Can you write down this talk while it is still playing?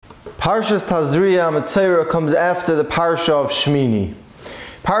Parshas Tazria Mitzayra comes after the Parsha of Shmini.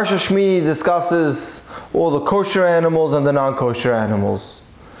 Parsha Shmini discusses all the kosher animals and the non-kosher animals.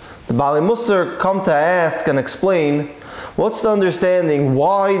 The Bali Musar come to ask and explain what's the understanding,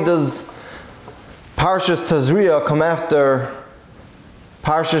 why does Parshas Tazria come after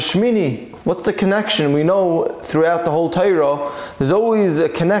Parsha Shmini? What's the connection? We know throughout the whole Torah there's always a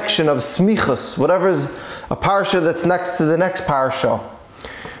connection of smichas, whatever's a Parsha that's next to the next Parsha.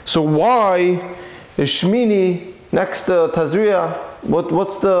 So why is Shmini next to Tazria?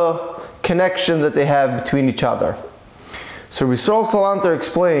 What's the connection that they have between each other? So Yisrael Salanter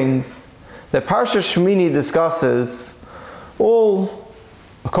explains that Parsha Shmini discusses all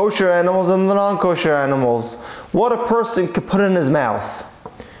the kosher animals and the non-kosher animals, what a person could put in his mouth.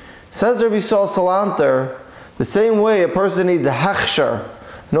 Says Rabbi Yisrael Salanter, the same way a person needs a hechsher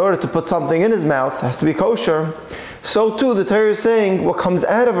in order to put something in his mouth, has to be kosher, so too the Torah is saying what comes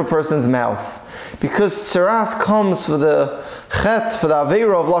out of a person's mouth. Because tziras comes for the chet, for the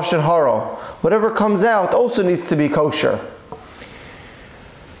aveira of lashon hara. Whatever comes out also needs to be kosher.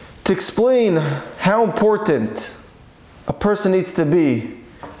 To explain how important a person needs to be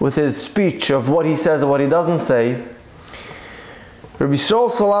with his speech of what he says and what he doesn't say, Rabbi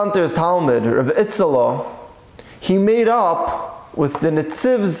Yisrael Salanter's Talmud, Rabbi Itzala, he made up with the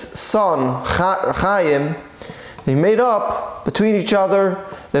Nitziv's son, Chaim, they made up between each other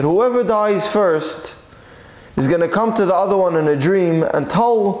that whoever dies first is going to come to the other one in a dream and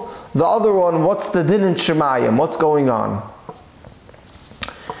tell the other one what's the din in Shemayim, what's going on.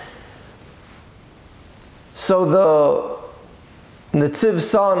 So the Nitziv's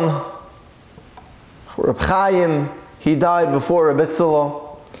son, Reb Chaim, he died before Reb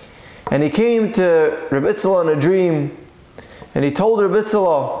Itzala, and he came to Reb Itzala in a dream, and he told Reb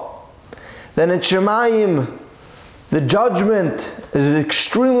Itzala that in Shemayim the judgment is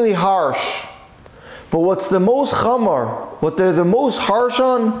extremely harsh, but what's the most chamar, what they're the most harsh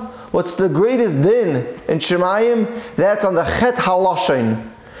on, what's the greatest din in Shemayim, that's on the chet haloshin.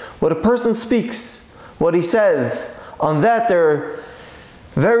 What a person speaks, what he says, on that they're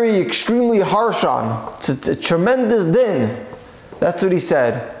very extremely harsh on. It's a tremendous din. That's what he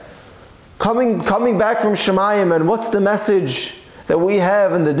said. Coming back from Shemayim, and what's the message that we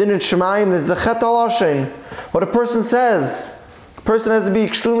have in the din in Shemayim is the chet haloshin. What a person says, a person has to be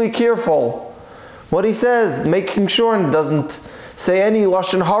extremely careful. What he says, making sure he doesn't say any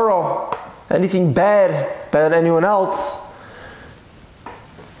lashon hara, anything bad about anyone else.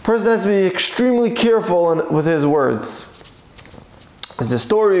 A person has to be extremely careful with his words. There's a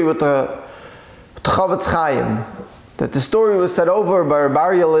story with the Chavetz Chaim, that the story was said over by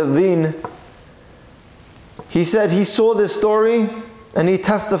Rabbi Levine. He said he saw this story and he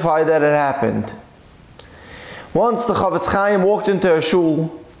testified that it happened. Once the Chavetz Chaim walked into a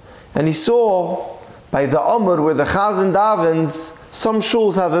shul and he saw by the Amud where the Chazan davens, some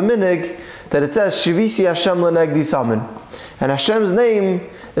shuls have a minig that it says Shivisi Hashem Lenegdi Samin, and Hashem's name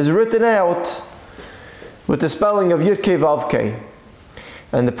is written out with the spelling of Yud-Kei Vav-Kei.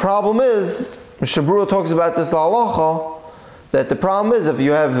 And the problem is, Shabru talks about this halacha, that the problem is if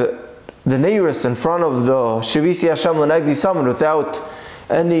you have the neiros in front of the Shivisi Hashem Lenegdi Samin without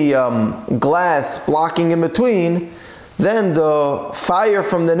any glass blocking in between, then the fire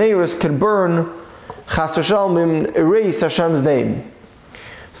from the neiros could burn, chas v'shalom, erase Hashem's name.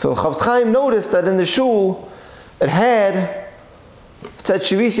 So Chavetz Chaim noticed that in the shul it said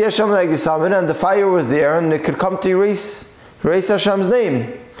Shivisi Hashem Lenegdi Samin, and the fire was there and it could come to erase Hashem's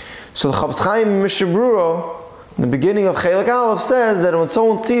name. So the Chavetz Chaim Mishabura, in the beginning of Chelek Aleph, says that when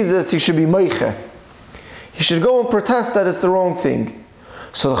someone sees this, he should be meiche. He should go and protest that it's the wrong thing.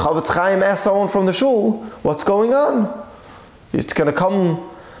 So the Chavetz Chaim asked someone from the shul, what's going on? It's going to come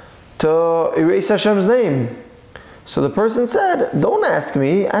to erase Hashem's name. So the person said, don't ask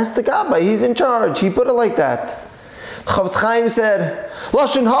me, ask the Gabbai, he's in charge. He put it like that. Chavetz Chaim said,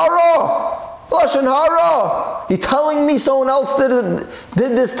 lashon hara! Lashon hara! You telling me someone else did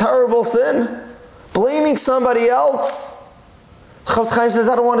this terrible sin? Blaming somebody else? Chavetz Chaim says,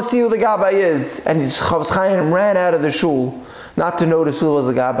 I don't want to see who the Gabbai is. And Chavetz Chaim ran out of the shul, not to notice who was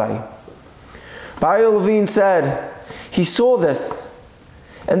the Gabbai. Barry Levine said, he saw this,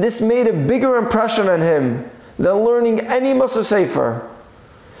 and this made a bigger impression on him than learning any Musar Sefer,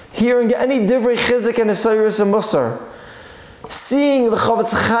 hearing any Divrei Chizik and Esayris and Musar. Seeing the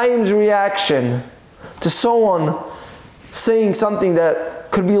Chavetz Chaim's reaction to someone saying something that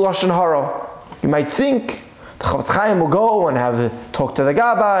could be lashon hara. You might think the Chavetz Chaim will go and talk to the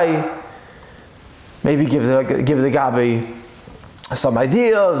Gabbai, maybe give the Gabbai some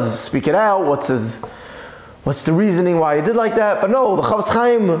ideas, speak it out. What's the reasoning why he did like that? But no, the Chofetz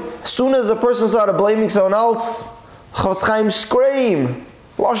Chaim, as soon as the person started blaming someone else, the Chofetz Chaim screamed,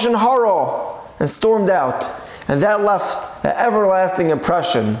 Lashon Hara, and stormed out. And that left an everlasting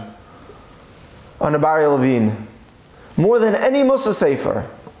impression on the Bari Levine, more than any Musa Sefer.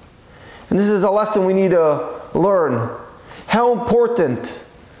 And this is a lesson we need to learn, how important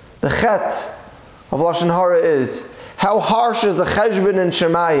the chet of Lashon Hara is, how harsh is the cheshbon in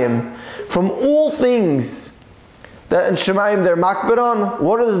Shemayim. From all things that in Shemayim they're makbid on,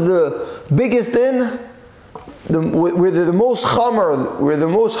 what is the biggest din? Where they're the most chamer, where they're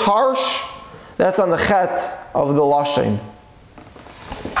the most harsh, that's on the chet of the Lashon.